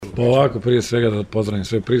Pa ovako, prije svega da pozdravim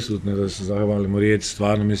sve prisutne, da se zahvalimo Rijeci,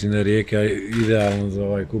 stvarno mislim da je Rijeka idealna za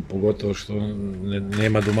ovaj kup, pogotovo što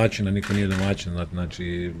nema domaćina, niko nije domaćin,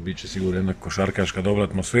 znači bit će sigurno jedna košarkaška dobra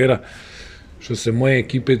atmosfera. Što se moje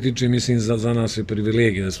ekipe tiče, mislim za nas je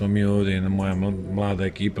privilegija da smo mi ovdje, moja mlada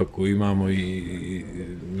ekipa koju imamo i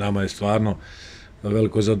nama je stvarno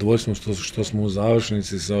veliko zadovoljstvo što smo u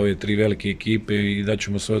završnici sa ove tri velike ekipe i da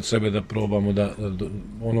ćemo sve od sebe da probamo da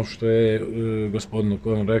ono što je gospodin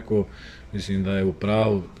Okoran rekao, mislim da je u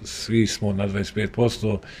pravu, svi smo na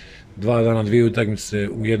 25%, 2 dana, 2 utakmice,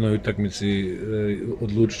 u jednoj utakmici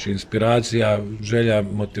odlučit će inspiracija, želja,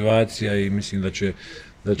 motivacija i mislim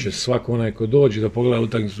da će svako onaj ko dođe da pogleda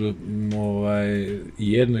utakmicu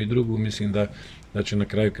i jednu i drugu, mislim da će na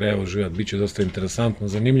kraju krajeva uživati. Biće dosta interesantno,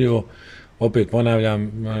 zanimljivo. Opet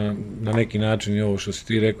ponavljam, na neki način i ovo što si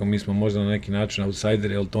ti rekao, mi smo možda na neki način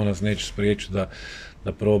outsideri, ali to nas neće spriječiti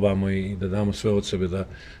da probamo i da damo sve od sebe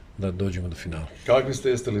da dođemo do finala. Kakvi ste,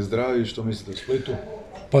 jeste li zdravi, što mislite o Splitu?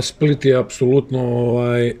 Pa Split je apsolutno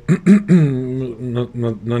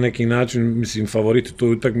na neki način, mislim, favorit u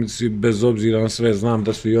toj utakmici, bez obzira na sve, znam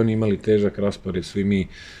da su i oni imali težak raspored, svi mi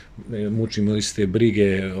mučimo iste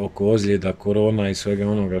brige oko ozljeda, korona i svega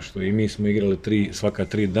onoga što i mi smo igrali svaka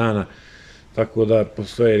 3 dana, tako da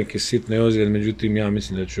postoje neke sitne ozljede, međutim ja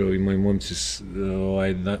mislim da će ovi moji momci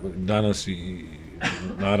danas i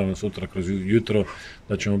naravno sutra kroz jutro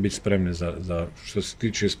da ćemo biti spremni za što se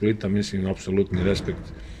tiče Splita, mislim apsolutni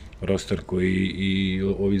respekt roster koji i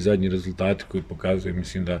ovi zadnji rezultati koji pokazuju,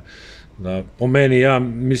 mislim da po meni ja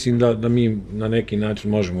mislim da mi na neki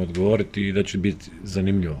način možemo odgovoriti i da će biti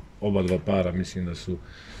zanimljivo. Oba dva para mislim da su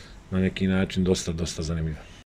na neki način dosta zanimljiva.